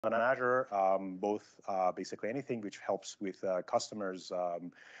on Azure, both basically anything which helps with customers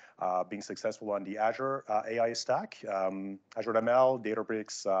being successful on the Azure AI stack, Azure ML,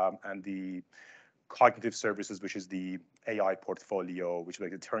 Databricks, and the cognitive services, which is the AI portfolio, which is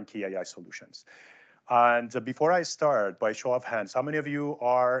like the turnkey AI solutions. And before I start, by show of hands, how many of you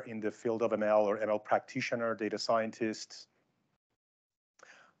are in the field of ML or ML practitioner, data scientists?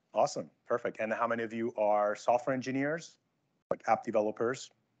 Awesome, perfect. And how many of you are software engineers, like app developers?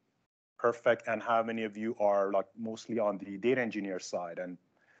 Perfect. And how many of you are like mostly on the data engineer side? And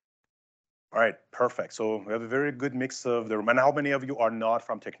all right, perfect. So we have a very good mix of the room. And how many of you are not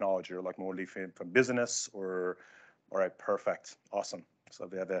from technology or like more from business or, all right, perfect, awesome. So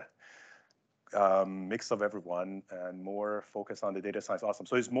we have a mix of everyone and more focus on the data science. Awesome.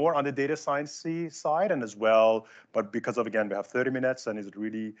 So it's more on the data science side and as well, but because of, again, we have 30 minutes and it's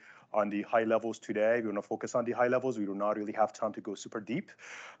really on the high levels today. We want to focus on the high levels. We do not really have time to go super deep.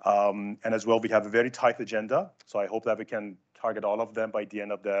 And as well, we have a very tight agenda. So I hope that we can target all of them by the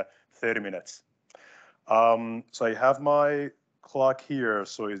end of the 30 minutes. So I have my clock here.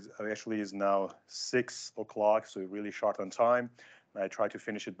 So it actually is now 6 o'clock. So really short on time. I try to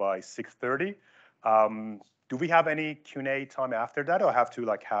finish it by 6:30. Do we have any Q&A time after that, or have to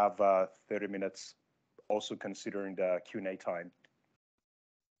like have 30 minutes also considering the Q&A time?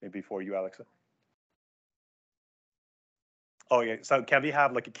 Maybe for you, Alexa. Oh yeah, so can we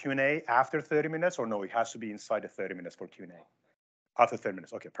have like a Q&A after 30 minutes, or no, it has to be inside the 30 minutes for Q&A? After 30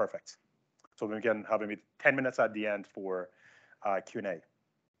 minutes, okay, perfect. So we can have maybe 10 minutes at the end for Q&A.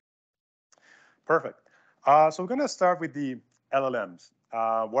 Perfect. So we're gonna start with the LLMs.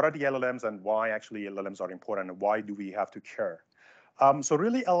 What are the LLMs and why actually LLMs are important and why do we have to care? So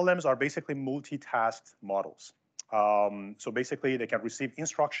really LLMs are basically multitask models. So basically they can receive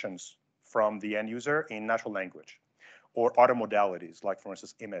instructions from the end user in natural language or other modalities like for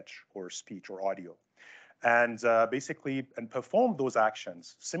instance image or speech or audio. And basically perform those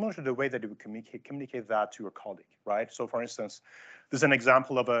actions similar to the way that you would communicate that to your colleague, right? So for instance, there's an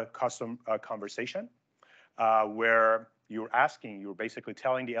example of a custom conversation where you're basically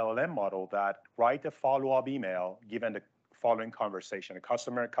telling the LLM model that write a follow-up email given the following conversation. A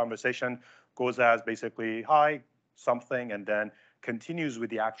customer conversation goes as basically, hi, something, and then continues with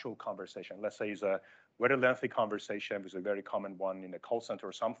the actual conversation. Let's say it's a very lengthy conversation, it's a very common one in a call center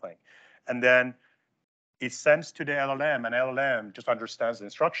or something. And then it sends to the LLM, and LLM just understands the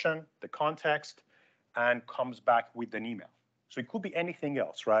instruction, the context, and comes back with an email. So it could be anything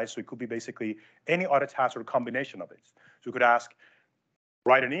else, right? So it could be basically any other task or a combination of it. So you could ask,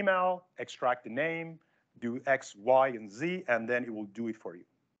 write an email, extract the name, do X, Y, and Z, and then it will do it for you.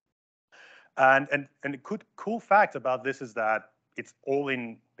 And a cool fact about this is that it's all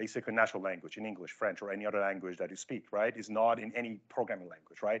in basically natural language, in English, French, or any other language that you speak, right? It's not in any programming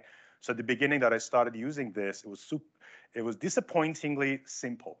language, right? So at the beginning that I started using this, it was disappointingly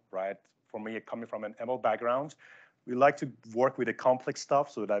simple, right? For me, coming from an ML background, we like to work with the complex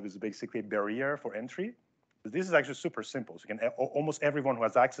stuff, so that was basically a barrier for entry. But this is actually super simple. So almost everyone who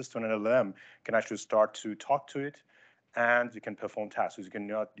has access to an LLM can actually start to talk to it, and you can perform tasks.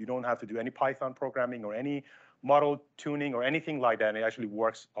 So you don't have to do any Python programming or any model tuning or anything like that. It actually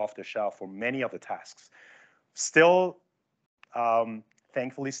works off the shelf for many of the tasks. Still,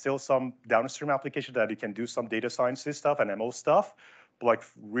 thankfully, still some downstream applications that you can do some data science stuff and ML stuff. But like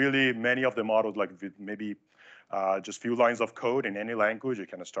really many of the models, like with maybe just few lines of code in any language, you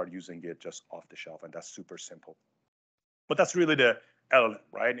can start using it just off the shelf, and that's super simple. But that's really the LLM,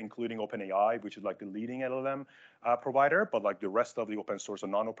 right? Including OpenAI, which is like the leading LLM provider, but like the rest of the open source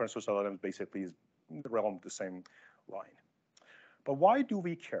and non-open source LLMs basically is in the realm of the same line. But why do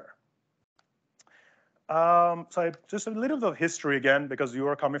we care? So just a little bit of history again, because you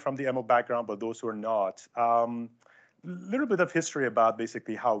are coming from the ML background, but those who are not. Little bit of history about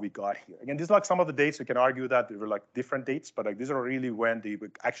basically how we got here. Again, these are like some of the dates. We can argue that they were like different dates, but like these are really when they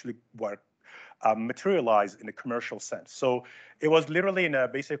actually were materialized in a commercial sense. So it was literally in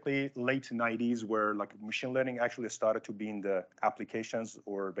basically late 90s where like machine learning actually started to be in the applications,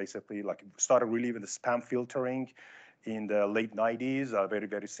 or basically like started really with the spam filtering in the late 90s, a very,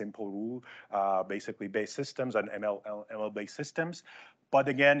 very simple rule, basically based systems and ML-based systems. But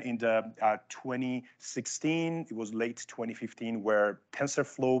again, in the 2016, it was late 2015, where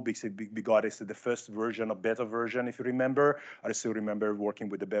TensorFlow basically we got the first version, a beta version, if you remember. I still remember working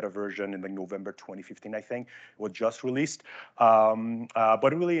with the beta version in like November 2015, I think. It was just released.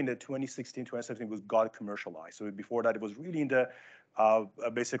 But really in the 2016, 2017, it got commercialized. So before that, it was really in the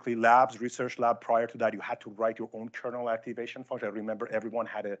basically labs, research lab. Prior to that, you had to write your own kernel activation function. I remember everyone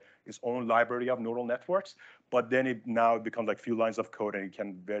had its own library of neural networks, but then it now becomes like few lines of code, and it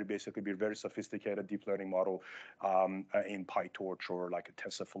can basically be a very sophisticated deep learning model in PyTorch or like a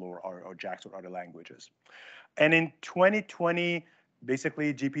TensorFlow or JAX or other languages. And in 2020,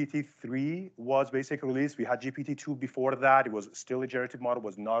 basically GPT-3 was basically released. We had GPT-2 before that. It was still a generative model,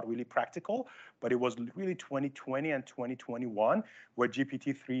 was not really practical, but it was really 2020 and 2021 where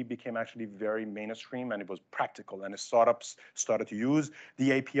GPT-3 became actually very mainstream and it was practical. And the startups started to use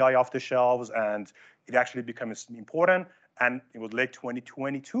the API off the shelves, and it actually became important. And it was late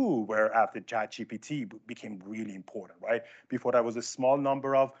 2022 where after ChatGPT became really important, right? Before that was a small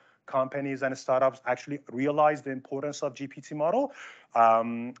number of companies and startups actually realized the importance of GPT model.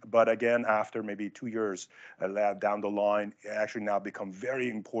 But again, after maybe 2 years down the line, it actually now become very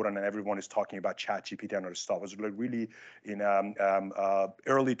important, and everyone is talking about ChatGPT and other stuff. It was really in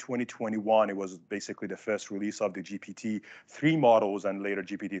early 2021, it was basically the first release of the GPT-3 models and later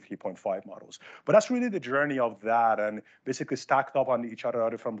GPT 3.5 models. But that's really the journey of that, and basically stacked up on each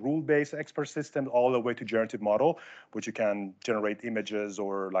other from rule-based expert systems all the way to generative model, which you can generate images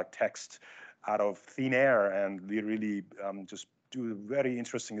or like text out of thin air and really just do very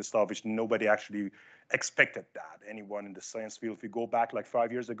interesting stuff, which nobody actually expected that. Anyone in the science field, if you go back like 5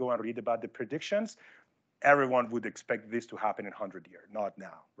 years ago and read about the predictions, everyone would expect this to happen in 100 years, not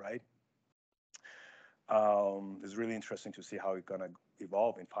now, right? It's really interesting to see how it's gonna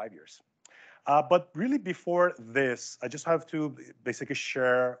evolve in 5 years. But really before this, I just have to basically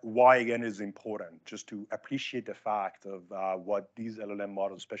share why, again, is important, just to appreciate the fact of what these LLM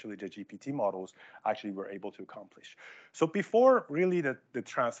models, especially the GPT models, actually were able to accomplish. So before really the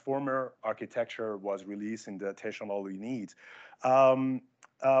transformer architecture was released in the attention model we need,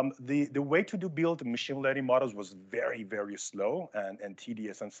 the way to build machine learning models was very, very slow and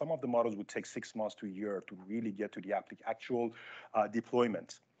tedious. And some of the models would take 6 months to a year to really get to the actual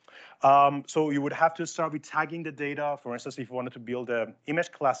deployment. So you would have to start with tagging the data. For instance, if you wanted to build an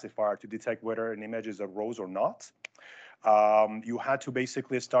image classifier to detect whether an image is a rose or not, you had to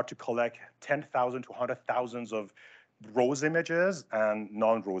basically start to collect 10,000 to 100,000 of rose images and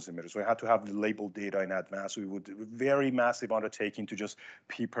non-rose images. So you had to have the labeled data in advance. So it would be a very massive undertaking to just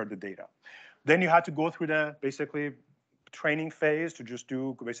prepare the data. Then you had to go through the basically training phase to just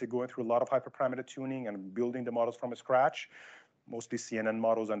do basically going through a lot of hyperparameter tuning and building the models from scratch, mostly CNN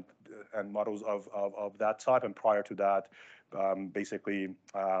models and models of that type. And prior to that, basically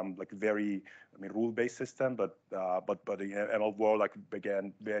like very, rule-based system, but the ML world, like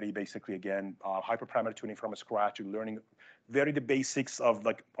again, very basically again, hyperparameter tuning from scratch, learning very the basics of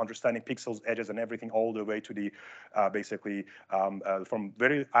like understanding pixels, edges, and everything, all the way to the basically from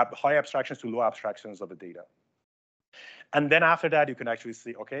very high abstractions to low abstractions of the data. And then after that, you can actually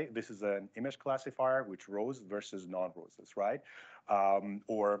see, okay, this is an image classifier, which rose versus non-roses, right?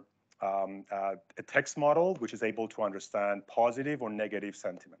 Or a text model, which is able to understand positive or negative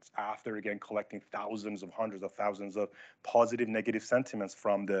sentiments. After, again, collecting thousands of hundreds of thousands of positive, negative sentiments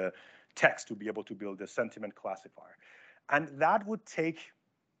from the text to be able to build a sentiment classifier. And that would take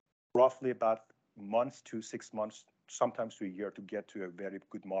roughly about months to 6 months, sometimes to a year, to get to a very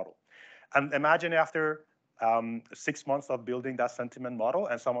good model. And imagine after 6 months of building that sentiment model,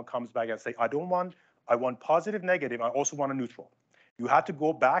 and someone comes back and say, I want positive, negative, I also want a neutral. You had to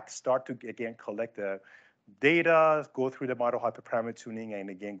go back, start to, again, collect the data, go through the model hyperparameter tuning, and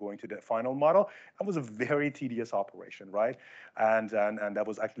again, going to the final model. That was a very tedious operation, right? And that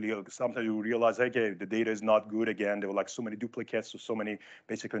was actually sometimes you realize, okay, the data is not good again. There were like so many duplicates, so many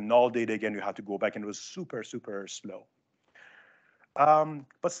basically null data again, you had to go back, and it was super, super slow.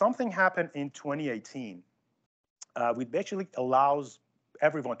 But something happened in 2018, which basically allows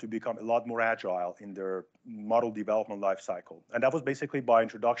everyone to become a lot more agile in their model development lifecycle. And that was basically by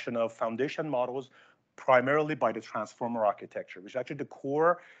introduction of foundation models, primarily by the transformer architecture, which actually the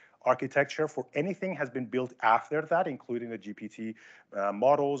core architecture for anything has been built after that, including the GPT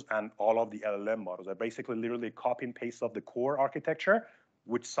models and all of the LLM models. I basically literally copy and paste of the core architecture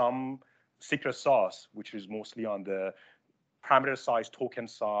with some secret sauce, which is mostly on the parameter size, token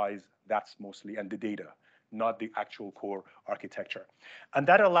size, that's mostly, and the data, not the actual core architecture. And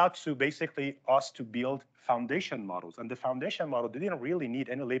that allowed to basically us to build foundation models. And the foundation model didn't really need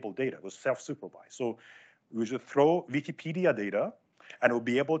any labeled data. It was self-supervised. So we just throw Wikipedia data, and we'll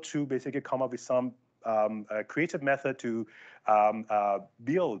be able to basically come up with some creative method to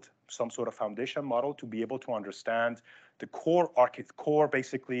build some sort of foundation model to be able to understand the core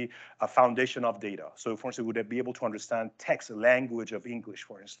basically a foundation of data. So for instance, would it be able to understand text, language of English,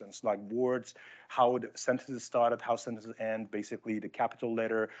 for instance, like words, how the sentences started, how sentences end, basically the capital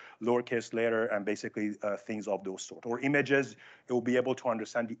letter, lowercase letter, and basically things of those sort. Or images, it will be able to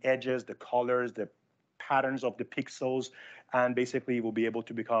understand the edges, the colors, the patterns of the pixels, and basically will be able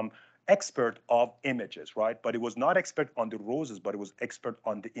to become expert of images, right? But it was not expert on the roses, but it was expert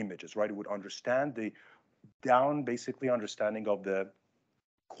on the images, right? It would understand the basically understanding of the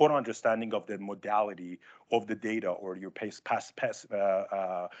core understanding of the modality of the data or your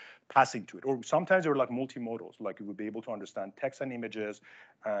passing to it. Or sometimes they're like multimodals, like you would be able to understand text and images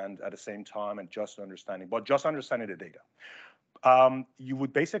and at the same time and just understanding the data. You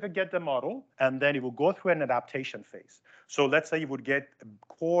would basically get the model and then it will go through an adaptation phase. So let's say you would get a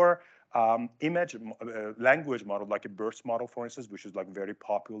core image language model, like a burst model, for instance, which is like very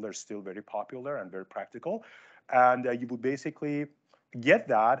popular, still very popular and very practical. And you would basically get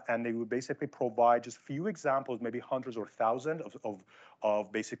that, and they would basically provide just few examples, maybe hundreds or thousands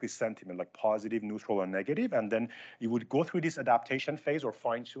of basically sentiment, like positive, neutral, and negative. And then you would go through this adaptation phase or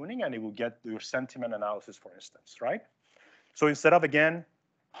fine tuning, and it will get your sentiment analysis, for instance, right? So instead of, again,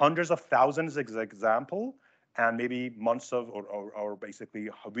 hundreds of thousands of example, and maybe months of or basically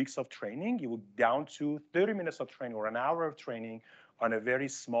weeks of training, you will down to 30 minutes of training or an hour of training on a very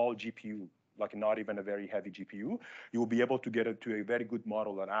small GPU, like not even a very heavy GPU. You will be able to get it to a very good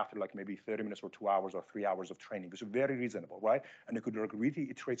model that after like maybe 30 minutes or 2 hours or 3 hours of training, which is very reasonable, right? And you could really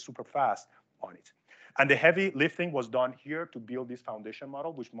iterate super fast on it. And the heavy lifting was done here to build this foundation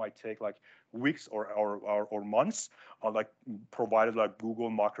model, which might take like weeks or months, like provided like Google,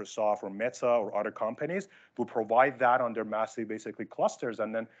 Microsoft, or Meta, or other companies to provide that on their massive basically clusters,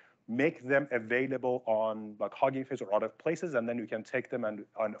 and then make them available on like Hugging Face or other places, and then you can take them and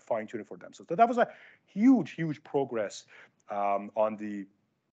fine tune it for them. So that was a huge progress on the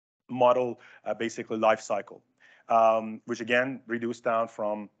model basically life cycle. Which again reduced down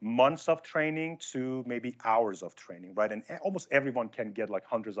from months of training to maybe hours of training, right? And almost everyone can get like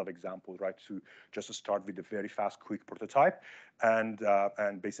hundreds of examples, right? To just to start with a very fast, quick prototype, and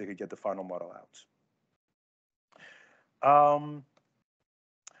basically get the final model out.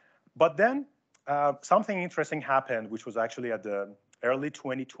 But then something interesting happened, which was actually at the early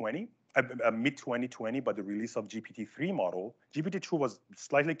 2020. Mid 2020, but the release of GPT-3 model. GPT-2 was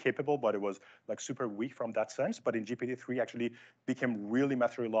slightly capable, but it was like super weak from that sense. But in GPT-3 actually became really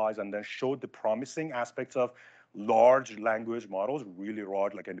materialized and then showed the promising aspects of large language models, really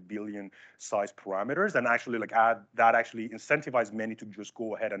large, like a billion size parameters, and actually like that actually incentivized many to just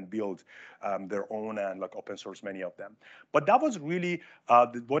go ahead and build their own and like open source many of them. But that was really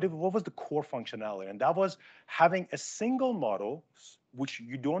what was the core functionality, and that was having a single model which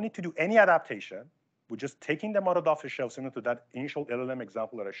you don't need to do any adaptation. We're just taking the model off the shelf, similar to that initial LLM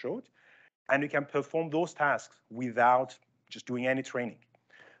example that I showed, and you can perform those tasks without just doing any training.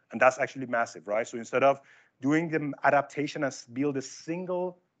 And that's actually massive, right? So instead of doing the adaptation and build a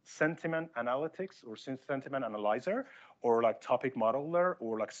single sentiment analytics or sentiment analyzer or like topic modeler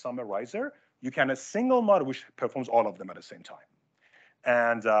or like summarizer, you can a single model which performs all of them at the same time.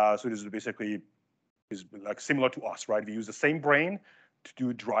 And so this is basically is like similar to us, right? We use the same brain to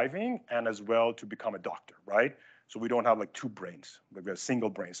do driving and as well to become a doctor, right? So we don't have like two brains, but we have a single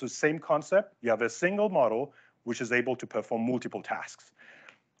brain. So same concept, you have a single model which is able to perform multiple tasks.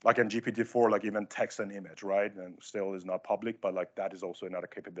 Like in GPT-4, like even text and image, right? And still is not public, but like that is also another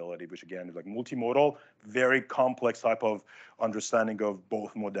capability, which again is like multimodal, very complex type of understanding of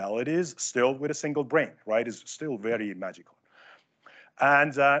both modalities, still with a single brain, right? Is still very magical.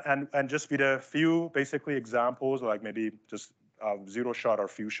 And just with a few basically examples, like maybe just zero shot or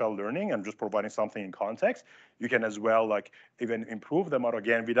few shot learning and just providing something in context, you can as well like even improve the model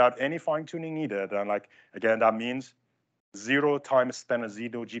again without any fine tuning needed. And like, again, that means zero time spent and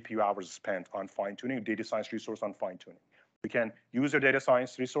zero GPU hours spent on fine tuning, data science resource on fine tuning. You can use your data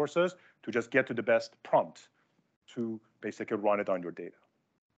science resources to just get to the best prompt to basically run it on your data.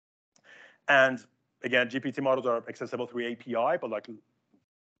 And again, GPT models are accessible through API, but like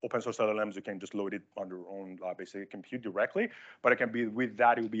open source LLMs, you can just load it on your own basically compute directly. But it can be with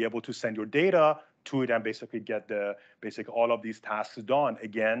that, you'll be able to send your data to it and basically get the all of these tasks done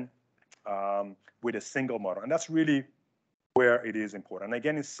again with a single model. And that's really where it is important. And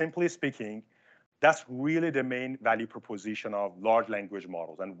again, in simply speaking, that's really the main value proposition of large language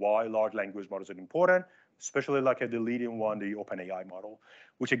models and why large language models are important, especially like the leading one, the OpenAI model,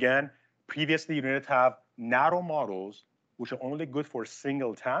 which again, previously you needed to have narrow models which are only good for a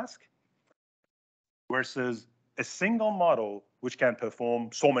single task versus a single model which can perform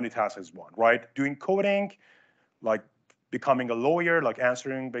so many tasks as one, right? Doing coding, like becoming a lawyer, like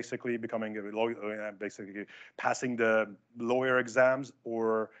answering, basically becoming a lawyer, basically passing the lawyer exams,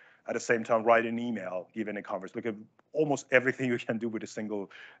 or at the same time write an email, giving a conference. Look at almost everything you can do with a single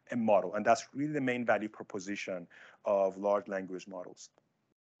model. And that's really the main value proposition of large language models.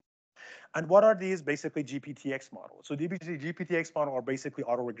 And what are these basically GPTX models? So GPTX models are basically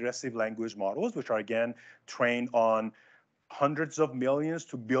autoregressive language models, which are again trained on hundreds of millions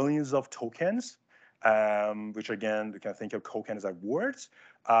to billions of tokens, which again, you can think of tokens as words,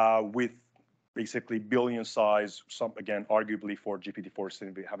 with basically billion size, some again, arguably for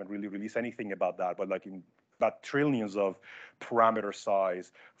GPT-4, we haven't really released anything about that, but like in about trillions of parameter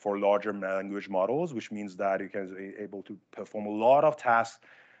size for larger language models, which means that you can be able to perform a lot of tasks,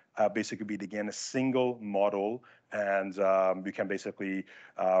 basically be again a single model, and you can basically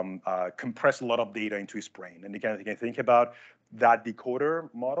compress a lot of data into its brain. And you can think about that decoder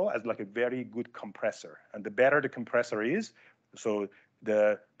model as like a very good compressor. And the better the compressor is, so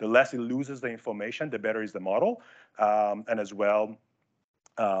the less it loses the information, the better is the model. And as well,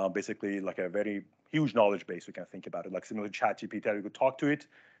 basically like a very huge knowledge base, you can think about it. Like similar to ChatGPT, you could talk to it,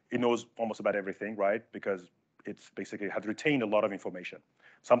 it knows almost about everything, right? Because it's basically has retained a lot of information.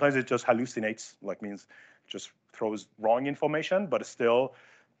 Sometimes it just hallucinates, like means just throws wrong information, but still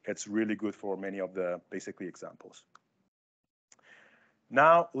it's really good for many of the basically examples.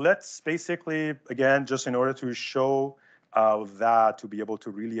 Now let's basically, again, just in order to show that, to be able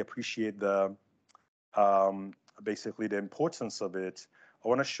to really appreciate the basically the importance of it, I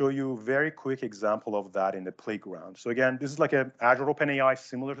want to show you a very quick example of that in the playground. So again, this is like an Azure OpenAI,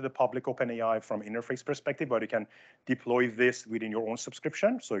 similar to the public OpenAI from interface perspective, but you can deploy this within your own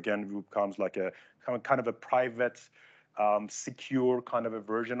subscription. So again, it becomes like a kind of a private, secure kind of a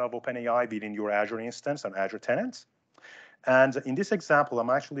version of OpenAI within your Azure instance and Azure tenants. And in this example, I'm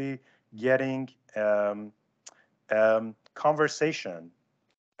actually getting conversation,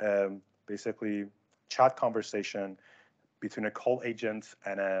 basically chat conversation between a call agent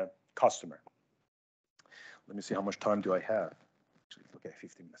and a customer. Let me see how much time do I have. Actually, okay,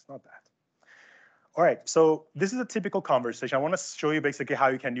 15 minutes, not bad. All right, so this is a typical conversation. I want to show you basically how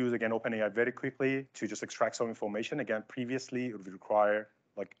you can use, again, OpenAI very quickly to just extract some information. Again, previously, it would require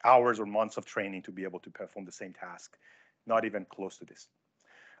like hours or months of training to be able to perform the same task, not even close to this.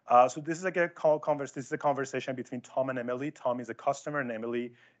 So this is like this is a conversation between Tom and Emily. Tom is a customer and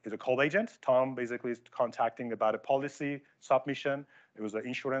Emily is a call agent. Tom basically is contacting about a policy submission. It was an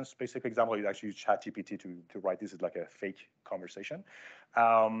insurance basic example. You actually use ChatGPT to write this. Is like a fake conversation.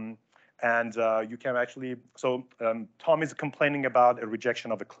 You can actually, so Tom is complaining about a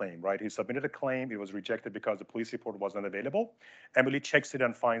rejection of a claim, right? He submitted a claim, it was rejected because the police report wasn't available. Emily checks it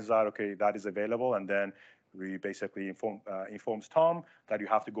and finds out, okay, that is available, and then we basically informs Tom that you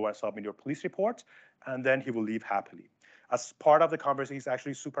have to go and submit your police report, and then he will leave happily. As part of the conversation, he's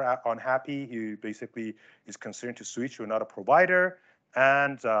actually super unhappy. He basically is concerned to switch to another provider,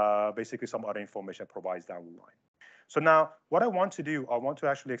 and basically some other information provides down the line. So now what I want to do, I want to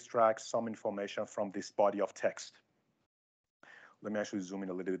actually extract some information from this body of text. Let me actually zoom in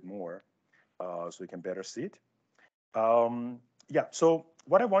a little bit more so you can better see it. Yeah, so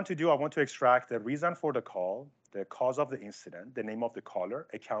what I want to do, I want to extract the reason for the call, the cause of the incident, the name of the caller,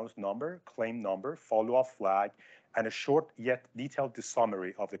 account number, claim number, follow-up flag, and a short yet detailed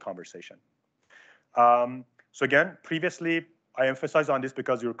summary of the conversation. So again, previously, I emphasized on this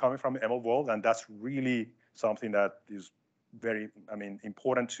because you're coming from ML world, and that's really something that is very,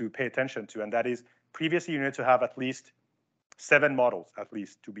 important to pay attention to, and that is previously you need to have at least 7 models, at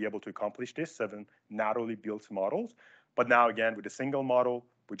least, to be able to accomplish this, 7 narrowly built models. But now again, with a single model,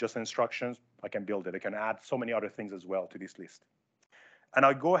 with just instructions, I can build it. I can add so many other things as well to this list. And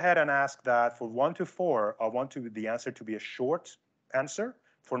I'll go ahead and ask that for 1 to 4, I want the answer to be a short answer.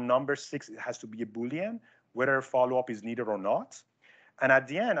 For number 6, it has to be a Boolean, whether a follow-up is needed or not. And at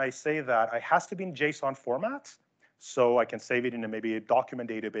the end, I say that it has to be in JSON format, so I can save it in maybe a document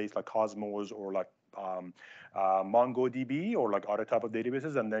database like Cosmos or like MongoDB or like other type of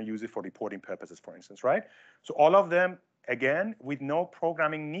databases, and then use it for reporting purposes, for instance, right? So all of them, again, with no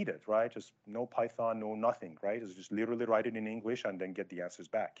programming needed, right? Just no Python, no nothing, right? Just literally write it in English and then get the answers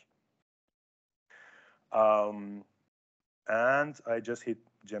back. And I just hit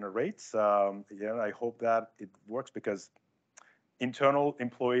generate. Yeah, I hope that it works because internal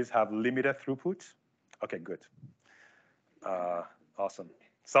employees have limited throughput. Okay, good. Awesome.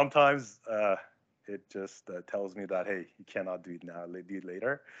 Sometimes it just tells me that, hey, you cannot do it now, do it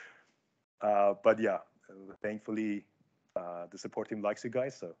later. But yeah, thankfully, the support team likes you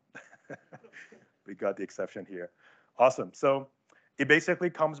guys, so we got the exception here. Awesome. So It basically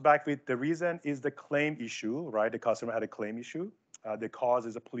comes back with the reason is the claim issue, right? The customer had a claim issue. The cause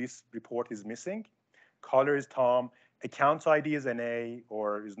is a police report is missing. Caller is Tom. Account ID is NA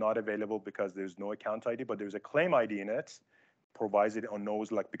or is not available because there's no account ID, but there's a claim ID in it. Provides it or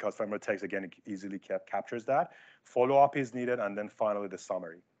knows, like, because from text, again, it easily captures that. Follow-up is needed, and then finally the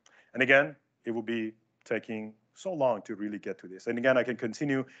summary. And again, it will be taking so long to really get to this. And again, I can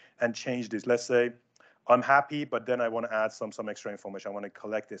continue and change this. Let's say I'm happy, but then I want to add some extra information. I want to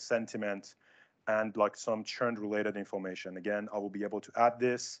collect the sentiment and like some churn related information. Again, I will be able to add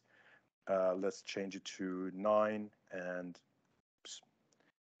this. Let's change it to 9 and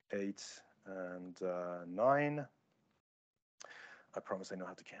 8 and 9. I promise I know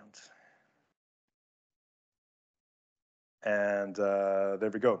how to count. And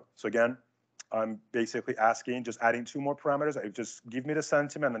there we go. So again, I'm basically asking, just adding 2 more parameters. I just give me the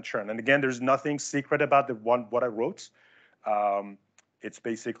sentiment and churn. And again, there's nothing secret about the what I wrote. It's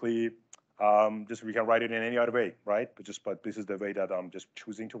basically just we can write it in any other way, right? But this is the way that I'm just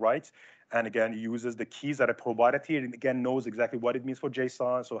choosing to write. And again, it uses the keys that I provided here, and again knows exactly what it means for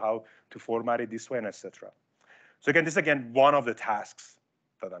JSON, so how to format it this way, and etc. So again, this is again one of the tasks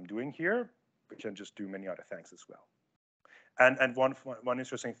that I'm doing here. We can just do many other things as well. And one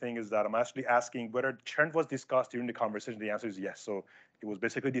interesting thing is that I'm actually asking whether churn was discussed during the conversation. The answer is yes. So it was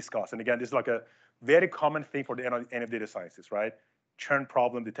basically discussed. And again, this is like a very common thing for the end of data scientists, right? Churn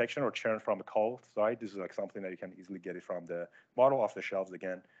problem detection or churn from a call side. This is like something that you can easily get it from the model off the shelves.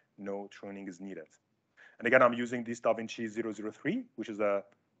 Again, no training is needed. And again, I'm using this DaVinci 003, which is the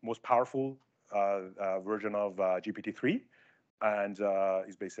most powerful version of GPT-3. And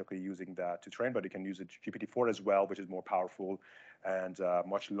is basically using that to train, but you can use it GPT-4 as well, which is more powerful and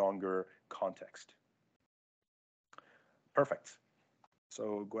much longer context. Perfect.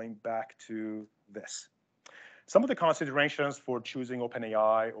 So going back to this. Some of the considerations for choosing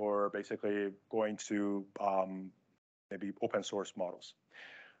OpenAI or basically going to maybe open source models.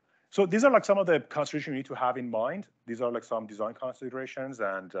 So these are like some of the considerations you need to have in mind. These are like some design considerations,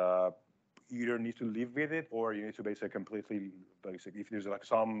 and either need to live with it or you need to basically completely if there's like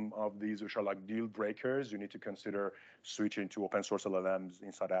some of these which are like deal breakers, you need to consider switching to open source LLMs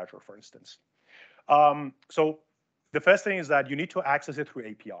inside Azure, for instance. So the first thing is that you need to access it through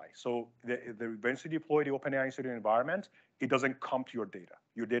API. So once you deploy the OpenAI into the environment, it doesn't come to your data.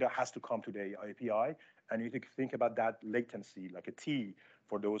 Your data has to come to the API, and you need to think about that latency, like a T.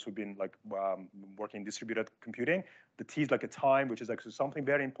 For those who've been like working in distributed computing, the T is like a time, which is like something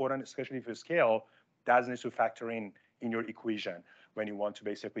very important, especially if you scale. That needs to factor in your equation when you want to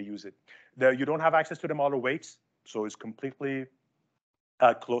basically use it. You don't have access to the model weights, so it's completely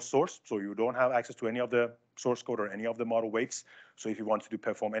closed source. So you don't have access to any of the source code or any of the model weights. So if you want to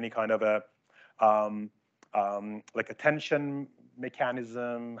perform any kind of a like attention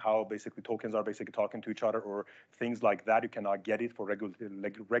mechanism, how basically tokens are basically talking to each other or things like that, you cannot get it for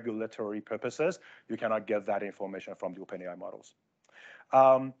regulatory purposes. You cannot get that information from the OpenAI models.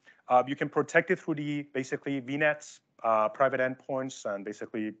 You can protect it through the basically VNets, private endpoints, and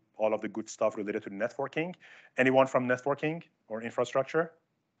basically all of the good stuff related to networking. Anyone from networking or infrastructure?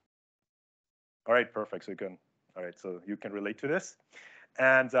 All right, perfect. So you can, all right, so you can relate to this.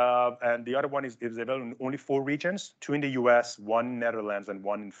 And the other one is available in only 4 regions, 2 in the US, 1 in Netherlands, and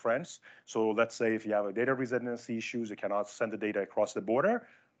 1 in France. So let's say if you have a data residency issues, you cannot send the data across the border.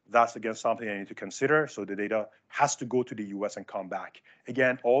 That's again something you need to consider. So the data has to go to the US and come back.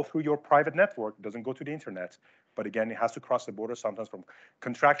 Again, all through your private network, it doesn't go to the internet. But again, it has to cross the border. Sometimes from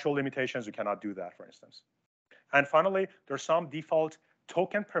contractual limitations, you cannot do that, for instance. And finally, there's some default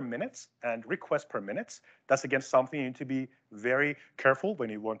token per minute and request per minute. That's again something you need to be very careful when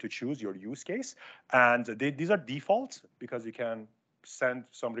you want to choose your use case. And these are default because you can send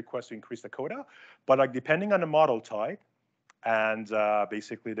some requests to increase the quota. But like depending on the model type and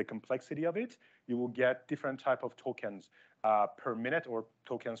basically the complexity of it, you will get different type of tokens per minute or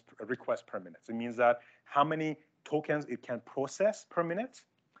tokens request per minute. So it means that how many tokens it can process per minute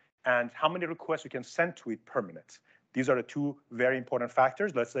and how many requests you can send to it per minute. These are the 2 very important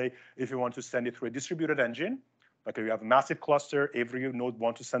factors. Let's say if you want to send it through a distributed engine, like if you have a massive cluster, every node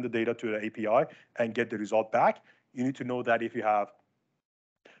wants to send the data to the API and get the result back. You need to know that if you have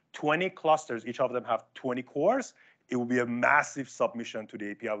 20 clusters, each of them have 20 cores, it will be a massive submission to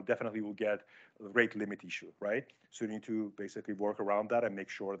the API. Definitely will get a rate limit issue, right? So you need to basically work around that and make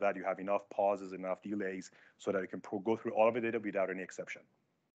sure that you have enough pauses, enough delays, so that you can go through all of the data without any exception.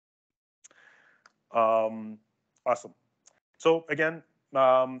 Awesome. So again,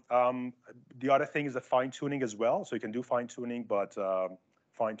 the other thing is the fine tuning as well. So you can do fine tuning, but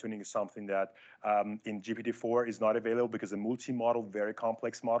fine-tuning is something that in GPT-4 is not available because a multi-model, very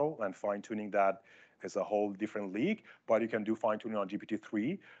complex model, and fine-tuning that is a whole different league. But you can do fine-tuning on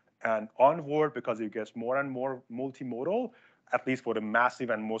GPT-3. And onward, because it gets more and more multimodal, at least for the massive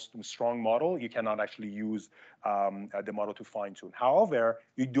and most strong model, you cannot actually use the model to fine-tune. However,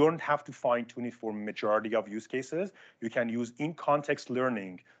 you don't have to fine-tune it for majority of use cases. You can use in-context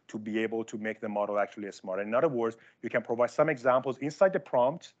learning to be able to make the model actually smart. In other words, you can provide some examples inside the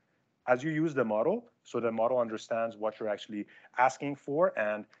prompt as you use the model, so the model understands what you're actually asking for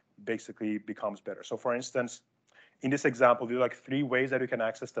and basically becomes better. So for instance, in this example, there are like 3 ways that you can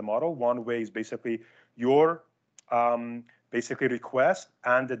access the model. One way is basically your basically request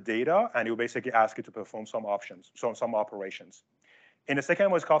and the data, and you'll basically ask it to perform some options, so some operations. In the second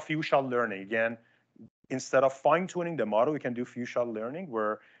one, it's called few shot learning. Again, instead of fine-tuning the model, you can do few shot learning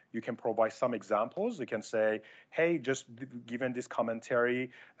where you can provide some examples. You can say, hey, just given this commentary,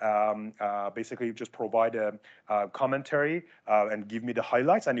 basically just provide a commentary and give me the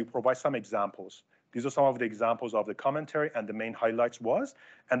highlights, and you provide some examples. These are some of the examples of the commentary, and the main highlights was.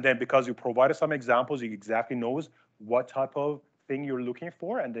 And then because you provided some examples, it exactly knows what type of thing you're looking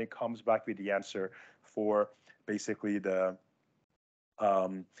for, and then it comes back with the answer for basically the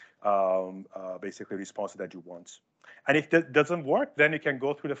basically response that you want. And if that doesn't work, then you can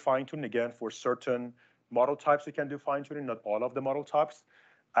go through the fine-tuning again for certain model types. You can do fine-tuning, not all of the model types.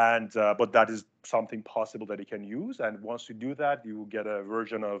 And but that is something possible that you can use. And once you do that, you will get a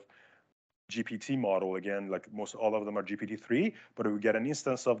version of GPT model. Again, like most all of them are GPT-3, but you will get an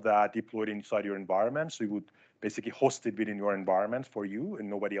instance of that deployed inside your environment. So you would basically host it within your environment for you, and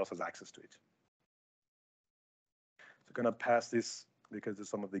nobody else has access to it. So I'm gonna pass this because there's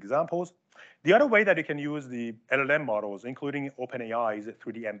some of the examples. The other way that you can use the LLM models, including OpenAI, is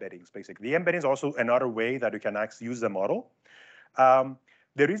through the embeddings, basically. The embedding is also another way that you can actually use the model. The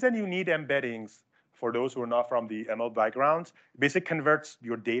reason you need embeddings, for those who are not from the ML background, basically converts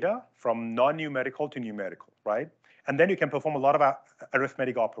your data from non-numerical to numerical, right? And then you can perform a lot of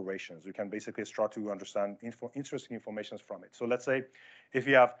arithmetic operations. You can basically start to understand interesting information from it. So let's say if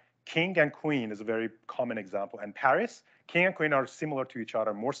you have king and queen is a very common example, and Paris, king and queen are similar to each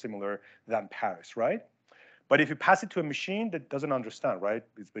other, more similar than Paris, right? But if you pass it to a machine that doesn't understand, right?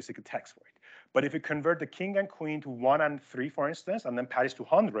 It's basically text, right? But if you convert the king and queen to 1 and 3, for instance, and then Paris to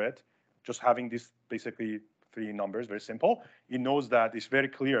 100, just having these basically 3 numbers, very simple, it knows that it's very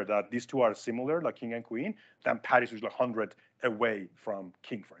clear that these two are similar, like king and queen, then Paris is like 100 away from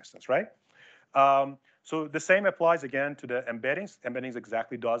king, for instance, right? So the same applies again to the embeddings. Embeddings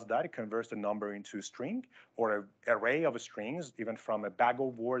exactly does that. It converts the number into a string or an array of strings, even from a bag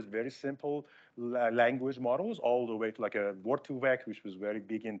of words, very simple language models, all the way to like a word2vec, which was very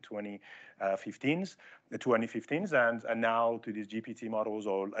big in 2015s, and now to these GPT models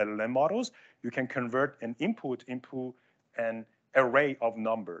or LLM models, you can convert an input into an array of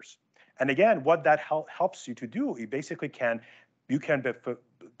numbers. And again, what that helps you to do, you basically you can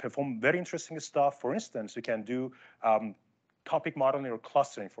perform very interesting stuff. For instance, you can do topic modeling or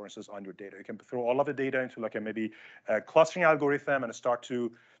clustering, for instance, on your data. You can throw all of the data into like maybe a clustering algorithm and start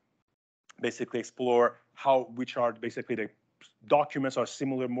to basically explore which are basically the documents are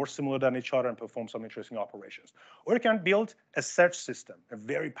similar, more similar than each other, and perform some interesting operations. Or you can build a search system, a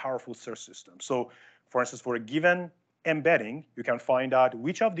very powerful search system. So for instance, for a given embedding, you can find out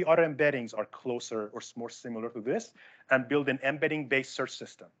which of the other embeddings are closer or more similar to this and build an embedding-based search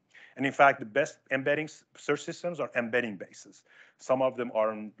system. And in fact, the best embedding search systems are embedding bases. Some of them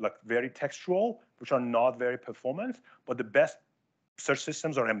are like very textual, which are not very performant, but the best search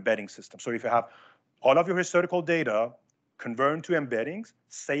systems are embedding systems. So if you have all of your historical data converted to embeddings,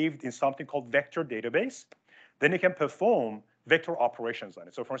 saved in something called vector database, then you can perform vector operations on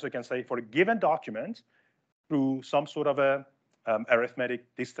it. So for instance, you can say for a given document, through some sort of a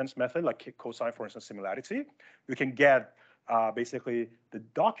arithmetic distance method, like cosine, for instance, similarity, you can get basically the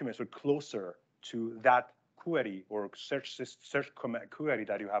documents are closer to that query or search query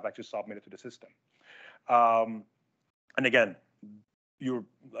that you have actually submitted to the system. And again,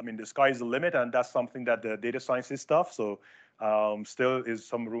 the sky is the limit, and that's something that the data scientist stuff. So still is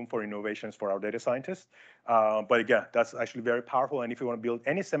some room for innovations for our data scientists. But again, that's actually very powerful. And if you want to build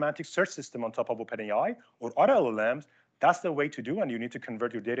any semantic search system on top of OpenAI or other LLMs, that's the way to do. And you need to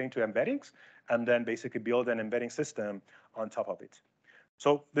convert your data into embeddings and then basically build an embedding system on top of it.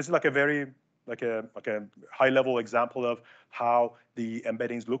 So this is like a very like a high level example of how the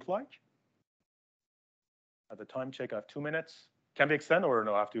embeddings look like. At the time check, I have 2 minutes. Can we extend or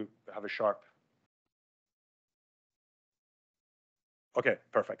no? I have to have a sharp. Okay,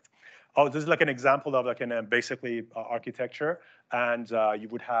 perfect. Oh, this is like an example of like an basically architecture, and you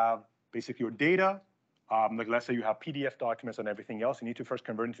would have basically your data. Like let's say you have PDF documents and everything else. You need to first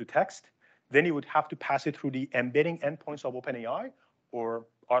convert into text. Then you would have to pass it through the embedding endpoints of OpenAI or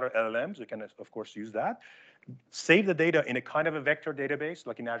other LLMs. You can of course use that. Save the data in a kind of a vector database,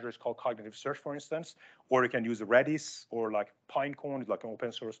 like in Azure it's called cognitive search, for instance, or you can use Redis or like Pinecone, like an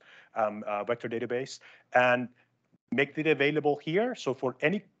open source vector database, and make it available here. So for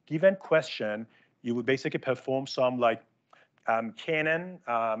any given question, you would basically perform some like canon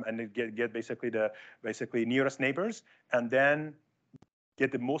and get basically the nearest neighbors, and then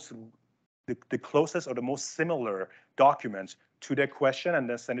get the closest or the most similar documents to the question, and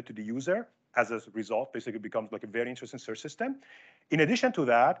then send it to the user. As a result, basically becomes like a very interesting search system. In addition to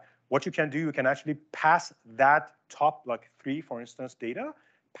that, what you can do, you can actually pass that top like 3, for instance, data,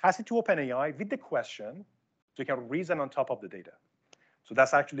 pass it to OpenAI with the question, so you can reason on top of the data. So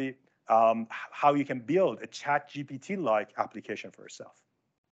that's actually how you can build a chat GPT-like application for yourself.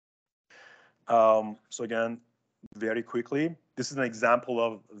 So again, very quickly, this is an example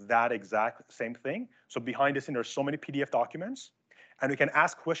of that exact same thing. So behind the scene, there's so many PDF documents, and we can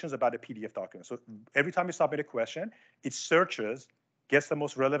ask questions about the PDF document. So every time you submit a question, it searches, gets the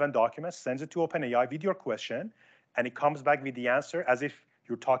most relevant document, sends it to OpenAI with your question, and it comes back with the answer as if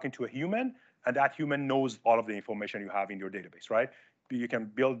you're talking to a human, and that human knows all of the information you have in your database, right? You can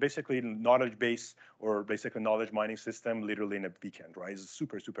build basically knowledge base or basically knowledge mining system literally in a weekend, right? It's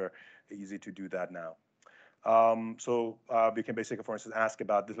super, super easy to do that now. We can basically, for instance, ask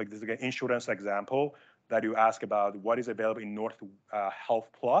about this, like this is an insurance example that you ask about what is available in North Health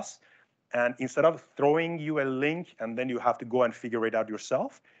Plus. And instead of throwing you a link and then you have to go and figure it out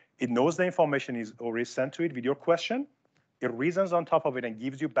yourself, it knows the information is already sent to it with your question. It reasons on top of it and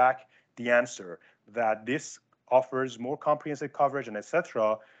gives you back the answer that this offers more comprehensive coverage and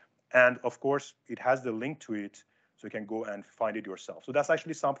etc. And of course, it has the link to it, so you can go and find it yourself. So that's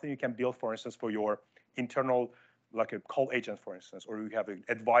actually something you can build, for instance, for your internal, like a call agent, for instance, or you have an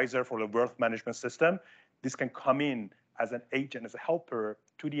advisor for the wealth management system. This can come in as an agent, as a helper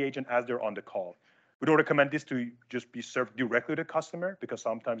to the agent as they're on the call. We don't recommend this to just be served directly to the customer because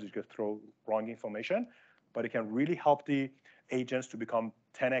sometimes you just throw wrong information, but it can really help the agents to become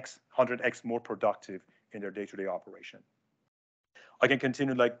 10x, 100x more productive in their day-to-day operation. I can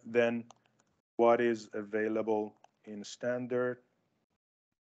continue like then what is available in standard.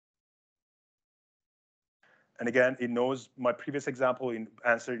 And again, it knows my previous example in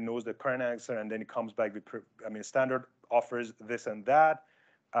answer, it knows the current answer, and then it comes back with, standard offers this and that.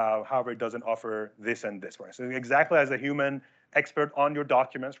 However, it doesn't offer this and this, right? So exactly as a human expert on your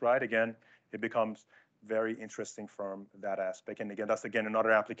documents, right? Again, it becomes very interesting from that aspect. And again, that's again another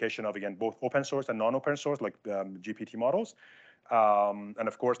application of again both open source and non-open source, like GPT models. And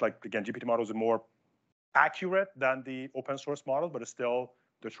of course, like again, GPT models are more accurate than the open source model, but it's still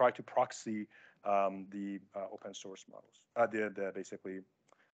they try to proxy the open source models, the basically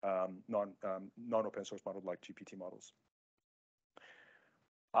non-open source models like GPT models.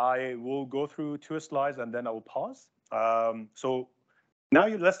 I will go through 2 slides and then I will pause. So now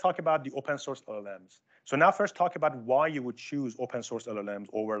let's talk about the open source LLMs. So now first talk about why you would choose open source LLMs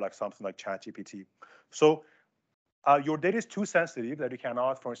over like something like ChatGPT. So your data is too sensitive that you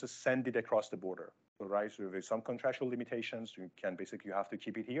cannot, for instance, send it across the border. So, right, so there's some contractual limitations. You can basically, you have to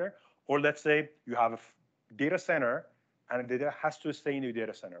keep it here. Or let's say you have a data center and the data has to stay in your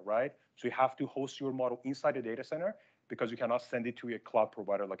data center, right? So you have to host your model inside the data center because you cannot send it to a cloud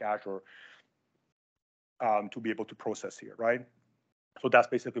provider like Azure to be able to process here, right? So that's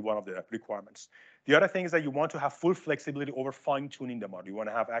basically one of the requirements. The other thing is that you want to have full flexibility over fine-tuning the model. You want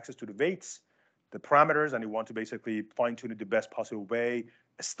to have access to the weights, the parameters, and you want to basically fine-tune it the best possible way,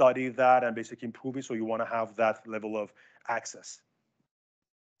 study that, and basically improve it. So you want to have that level of access.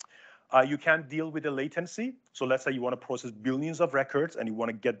 You can deal with the latency. So let's say you want to process billions of records and you want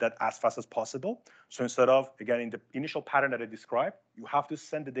to get that as fast as possible. So instead of, again, in the initial pattern that I described, you have to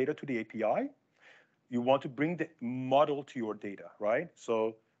send the data to the API. You want to bring the model to your data, right?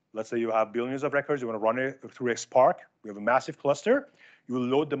 So let's say you have billions of records, you want to run it through a Spark. We have a massive cluster. You will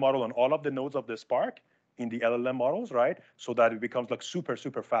load the model on all of the nodes of the Spark in the LLM models, right? So that it becomes like super,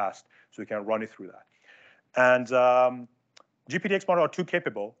 super fast. So you can run it through that. And GPTX models are too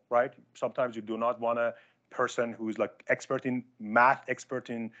capable, right? Sometimes you do not want a person who is like expert in math, expert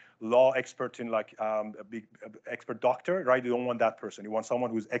in law, expert in like a big expert doctor, right? You don't want that person. You want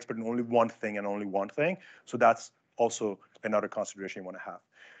someone who's expert in only one thing and only one thing. So that's also another consideration you want to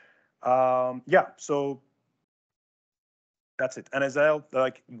have. Yeah, so that's it. And as well,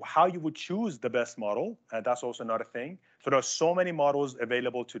 like how you would choose the best model, and that's also another thing. So there are so many models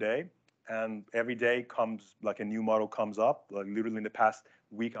available today. and every day comes like a new model comes up. Like literally in the past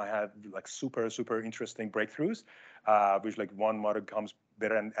week, I had like super interesting breakthroughs, which like one model comes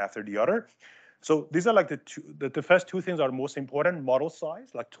better and after the other. So these are like the first two things are most important: model size,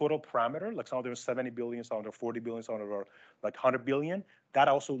 like total parameter, like some of them are 70 billion, some of them are 40 billion, some of them are like 100 billion. That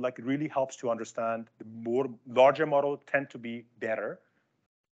also like really helps to understand the more larger model tend to be better,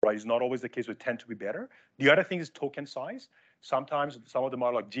 right? It's not always the case, but tend to be better. The other thing is token size. Sometimes some of the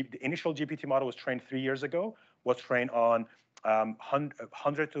model, like the initial GPT model was trained 3 years ago, was trained on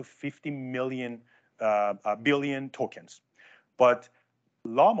 100 to 50 million billion tokens. But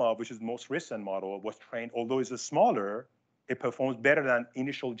Llama, which is the most recent model, was trained, although it's a smaller, it performs better than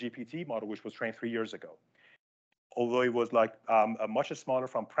initial GPT model, which was trained 3 years ago. Although it was like a much smaller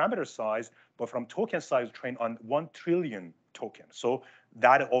from parameter size, but from token size, trained on 1 trillion tokens. So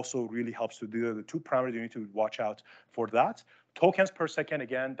that also really helps to do the two parameters. You need to watch out for that. Tokens per second,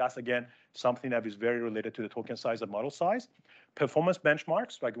 again, that's again something that is very related to the token size and model size. Performance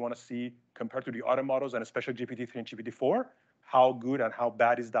benchmarks, like you want to see compared to the other models, and especially GPT-3 and GPT-4, how good and how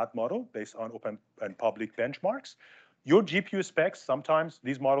bad is that model based on open and public benchmarks. Your GPU specs, sometimes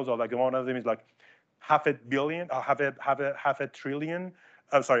these models are like, one of them is like half a billion, half a trillion,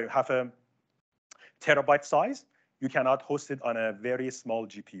 half a terabyte size. You cannot host it on a very small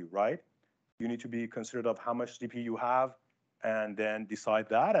GPU, right? You need to be considerate of how much GPU you have and then decide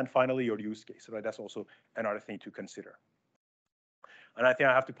that. And finally, your use case, right? That's also another thing to consider. And I think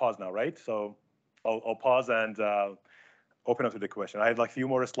I have to pause now, right? So I'll pause and open up to the question. I have like a few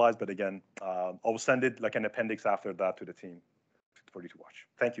more slides, but again, I'll send it like an appendix after that to the team for you to watch.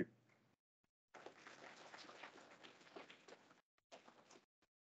 Thank you.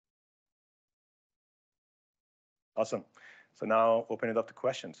 Awesome. So now open it up to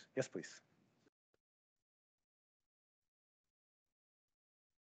questions. Yes, please.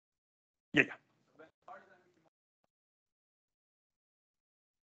 Yeah.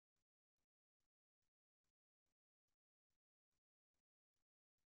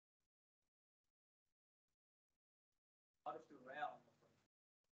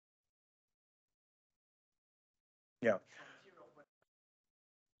 Yeah.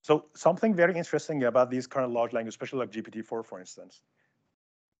 So something very interesting about these current large language, especially like GPT-4, for instance,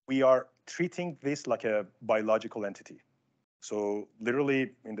 we are treating this like a biological entity. So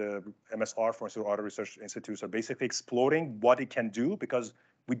literally in the MSR, for instance, or other research institutes are basically exploring what it can do because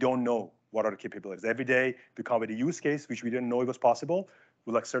we don't know what are the capabilities. Every day we come with a use case which we didn't know it was possible.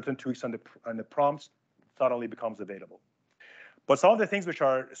 With like certain tweaks on the prompts, suddenly becomes available. But some of the things which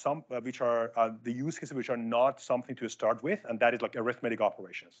are the use cases which are not something to start with, and that is like arithmetic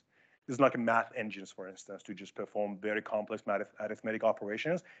operations. This is like a math engines, for instance, to just perform very complex arithmetic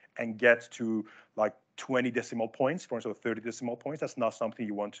operations and get to like 20 decimal points, for instance, 30 decimal points. That's not something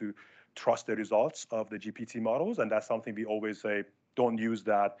you want to trust the results of the GPT models, and that's something we always say, don't use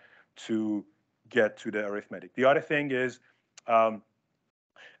that to get to the arithmetic. The other thing is,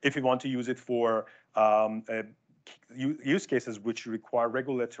 if you want to use it for use cases which require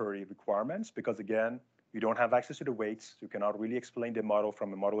regulatory requirements, because again, you don't have access to the weights, you cannot really explain the model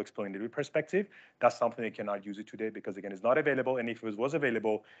from a model explainability perspective. That's something you cannot use it today because again, it's not available. And if it was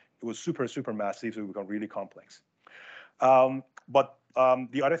available, it was super massive, so it would become really complex. But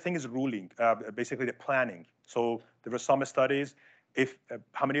the other thing is ruling, basically the planning. So there were some studies. If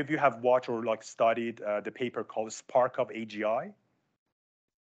how many of you have watched or like studied the paper called Spark of AGI?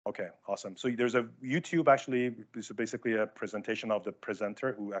 Okay, awesome. So there's a YouTube actually, this is basically a presentation of the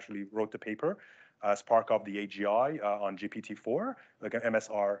presenter who actually wrote the paper, Spark of the AGI on GPT-4, like an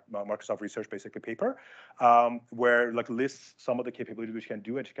MSR, Microsoft Research basically paper, where like lists some of the capabilities which you can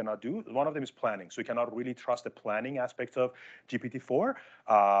do and you cannot do. One of them is planning. So you cannot really trust the planning aspect of GPT-4,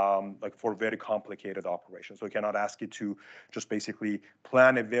 like for very complicated operations. So you cannot ask it to just basically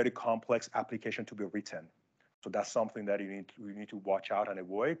plan a very complex application to be written. So that's something that you need to watch out and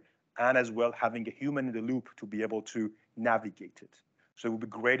avoid, and as well having a human in the loop to be able to navigate it. So it would be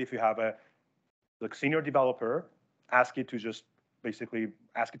great if you have a like senior developer, ask it to just basically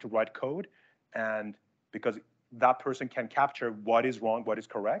ask it to write code, and because that person can capture what is wrong, what is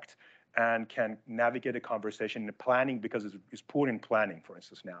correct, and can navigate a conversation in planning because it's poor in planning, for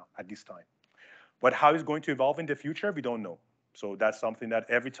instance, now at this time. But how it's going to evolve in the future, we don't know. So that's something that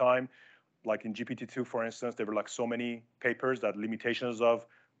every time, like in GPT-2, for instance, there were like so many papers that limitations of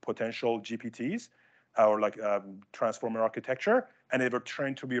potential GPTs or like transformer architecture, and they were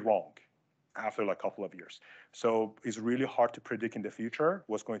trained to be wrong after like a couple of years. So it's really hard to predict in the future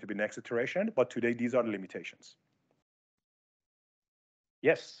what's going to be next iteration, but today these are the limitations.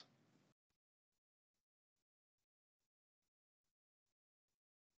 Yes.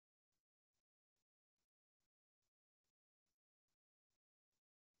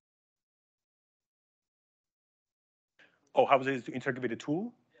 Oh, how easy it is to integrate with a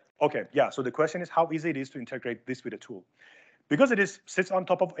tool? Okay, yeah. So the question is how easy it is to integrate this with a tool. Because it is sits on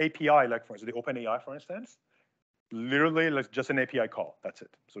top of API, like for instance, the OpenAI, for instance, literally like just an API call. That's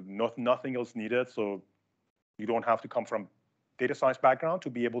it. So nothing else needed. So you don't have to come from data science background to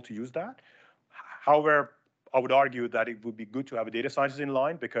be able to use that. However, I would argue that it would be good to have a data scientist in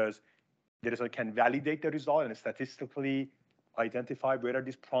line because data scientist can validate the result and statistically identify whether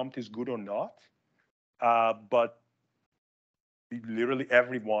this prompt is good or not. But literally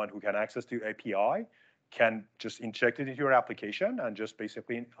everyone who can access the API can just inject it into your application and just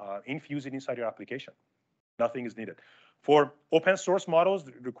basically infuse it inside your application. Nothing is needed. For open source models,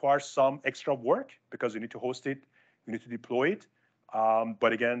 it requires some extra work because you need to host it, you need to deploy it.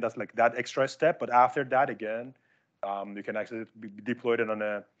 But again, that's like that extra step. But after that, again, you can access it, deploy it on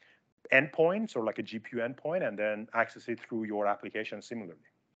a endpoint or like a GPU endpoint, and then access it through your application similarly.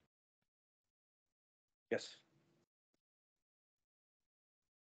 Yes.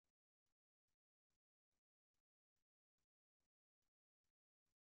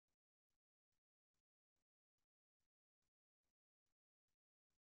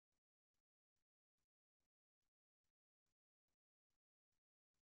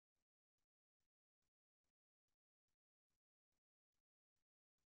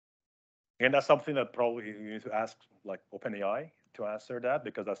 And that's something that probably you need to ask like OpenAI to answer that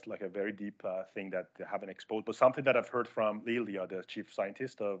because that's like a very deep thing that they haven't exposed. But something that I've heard from Lilia, the chief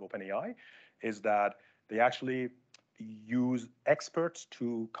scientist of OpenAI, is that they actually use experts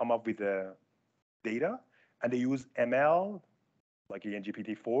to come up with the data, and they use ML, like in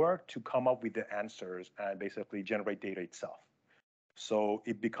GPT-4, to come up with the answers and basically generate data itself. So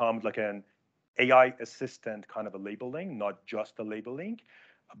it becomes like an AI assistant kind of a labeling, not just a labeling.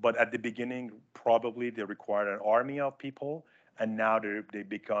 But at the beginning, probably they required an army of people, and now they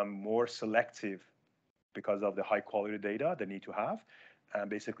become more selective because of the high quality data they need to have, and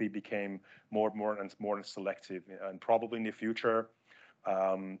basically became more selective. And probably in the future,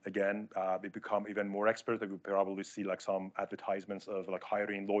 again, they become even more expert. They would probably see like some advertisements of like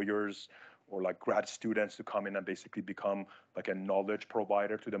hiring lawyers or like grad students to come in and basically become like a knowledge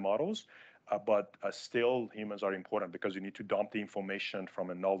provider to the models. But still, humans are important because you need to dump the information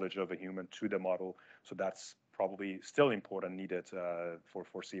from a knowledge of a human to the model. So that's probably still important, needed for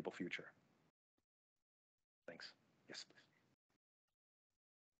foreseeable future. Thanks. Yes, please.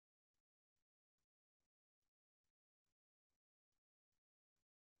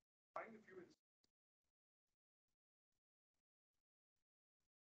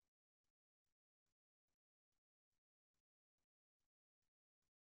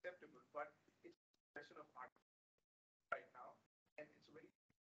 Acceptable, but it's a question of art right now, and it's very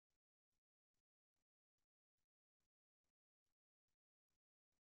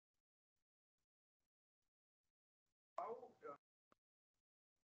how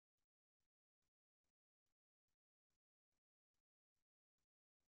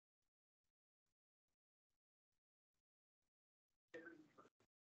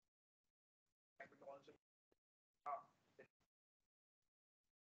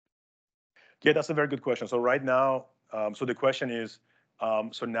yeah, that's a very good question. So right now, so the question is,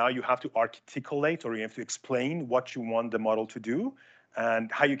 so now you have to articulate or you have to explain what you want the model to do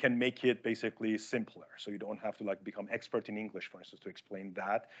and how you can make it basically simpler. So you don't have to like become expert in English, for instance, to explain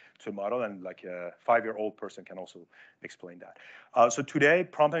that to a model, and like a 5-year-old person can also explain that. So today,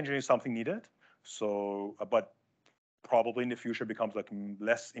 prompt engineering is something needed. So, but probably in the future becomes like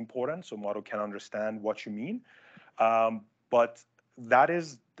less important. So model can understand what you mean. But that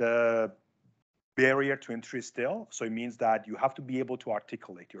is the barrier to entry still. So it means that you have to be able to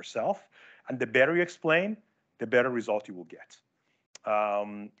articulate yourself. And the better you explain, the better result you will get.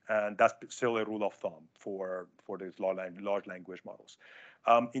 And that's still a rule of thumb for these large language models.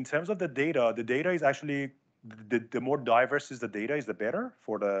 In terms of the data is actually, the more diverse is the data is the better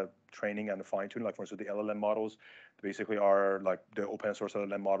for the training and the fine tuning. Like for instance, the LLM models basically are like the open source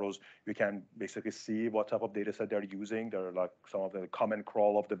LLM models. You can basically see what type of data set they're using. They're like some of the common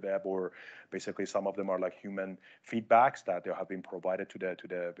crawl of the web, or basically some of them are like human feedbacks that they have been provided to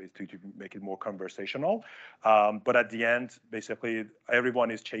make it more conversational. But at the end, basically everyone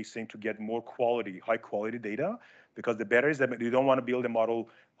is chasing to get more quality, high quality data, because the better is that you don't want to build a model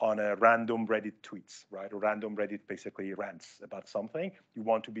on a random Reddit tweets, right? Or random Reddit basically rants about something. You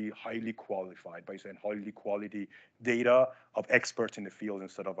want to be highly qualified by saying highly quality data of experts in the field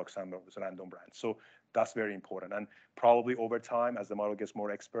instead of some random brands. So that's very important. And probably over time, as the model gets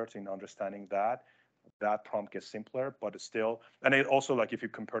more expert in understanding that, that prompt gets simpler, but it's still, and it also like if you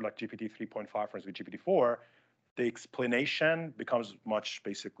compare like GPT 3.5 versus GPT 4, the explanation becomes much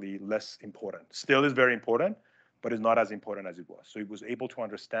basically less important. Still is very important, but it's not as important as it was. So it was able to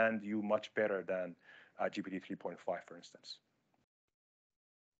understand you much better than GPT 3.5, for instance.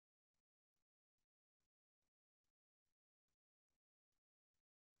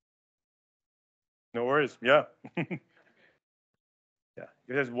 No worries. Yeah. Yeah.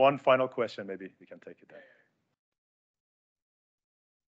 If there's one final question, maybe we can take it then.